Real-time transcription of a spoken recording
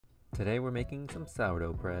Today we're making some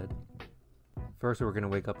sourdough bread. First we're going to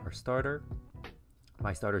wake up our starter.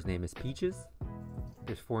 My starter's name is Peaches.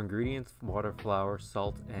 There's 4 ingredients: water, flour,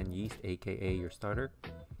 salt, and yeast, aka your starter.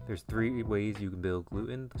 There's 3 ways you can build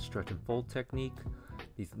gluten: the stretch and fold technique,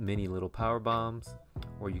 these mini little power bombs,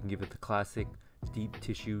 or you can give it the classic deep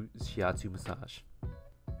tissue shiatsu massage.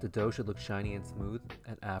 The dough should look shiny and smooth,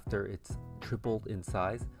 and after it's tripled in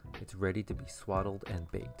size, it's ready to be swaddled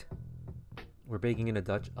and baked. We're baking in a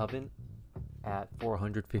Dutch oven at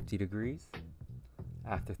 450 degrees.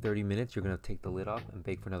 After 30 minutes, you're going to take the lid off and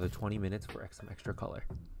bake for another 20 minutes for some extra color.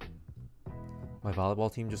 My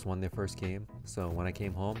volleyball team just won their first game, so when I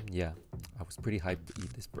came home, yeah, I was pretty hyped to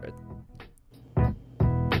eat this bread.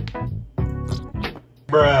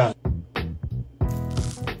 Bruh.